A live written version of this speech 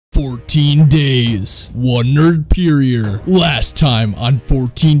14 days, one Nerdperior. Last time on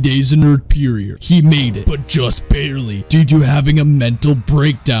 14 Days of Nerdperior, he made it, but just barely, due to having a mental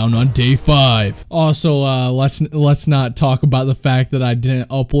breakdown on day 5. Also, let's not talk about the fact that I didn't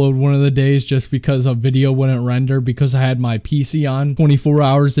upload one of the days just because a video wouldn't render because I had my PC on 24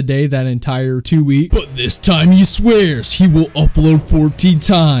 hours a day that entire 2 weeks. But this time he swears he will upload 14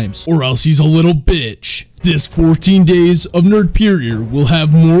 times, or else he's a little bitch. This 14 Days of Nerdperior will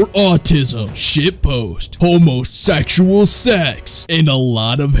have more autism, shitpost, homosexual sex, and a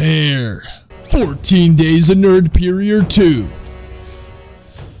lot of hair. 14 Days of Nerdperior 2.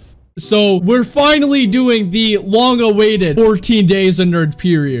 So, we're finally doing the long-awaited 14 Days of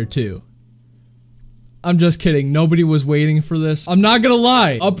Nerdperior 2. I'm just kidding. Nobody was waiting for this. I'm not gonna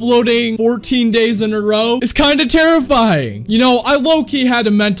lie. Uploading 14 days in a row is kind of terrifying. You know, I low-key had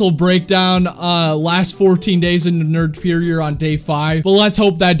a mental breakdown last 14 days in the Nerdperior on day 5. But let's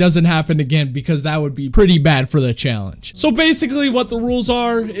hope that doesn't happen again because that would be pretty bad for the challenge. So basically what the rules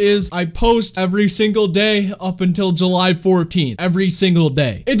are is I post every single day up until July 14th. Every single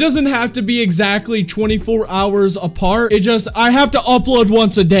day. It doesn't have to be exactly 24 hours apart. I have to upload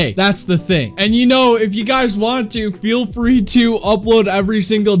once a day. That's the thing. And you know, if you guys want to, feel free to upload every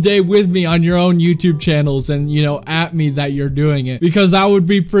single day with me on your own YouTube channels and, you know, at me that you're doing it, because that would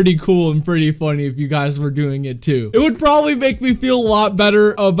be pretty cool and pretty funny if you guys were doing it too. It would probably make me feel a lot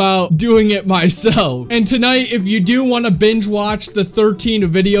better about doing it myself. And tonight, if you do want to binge watch the 13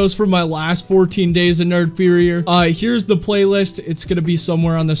 videos from my last 14 days of Nerdperior, here's the playlist. It's gonna be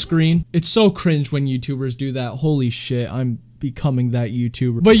somewhere on the screen. It's so cringe when YouTubers do that. Holy shit, I'm becoming that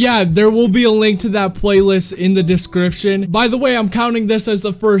YouTuber. But yeah, there will be a link to that playlist in the description. By the way, I'm counting this as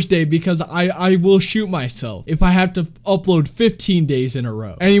the first day because I will shoot myself if I have to upload 15 days in a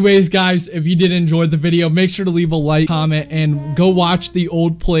row. Anyways, guys, if you did enjoy the video, make sure to leave a like, comment, and go watch the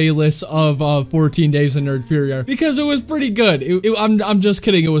old playlist of 14 Days of Nerdperior because it was pretty good. I'm just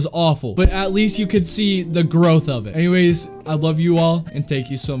kidding, it was awful, but at least you could see the growth of it. Anyways, I love you all and thank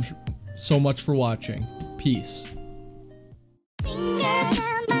you so much for watching. Peace.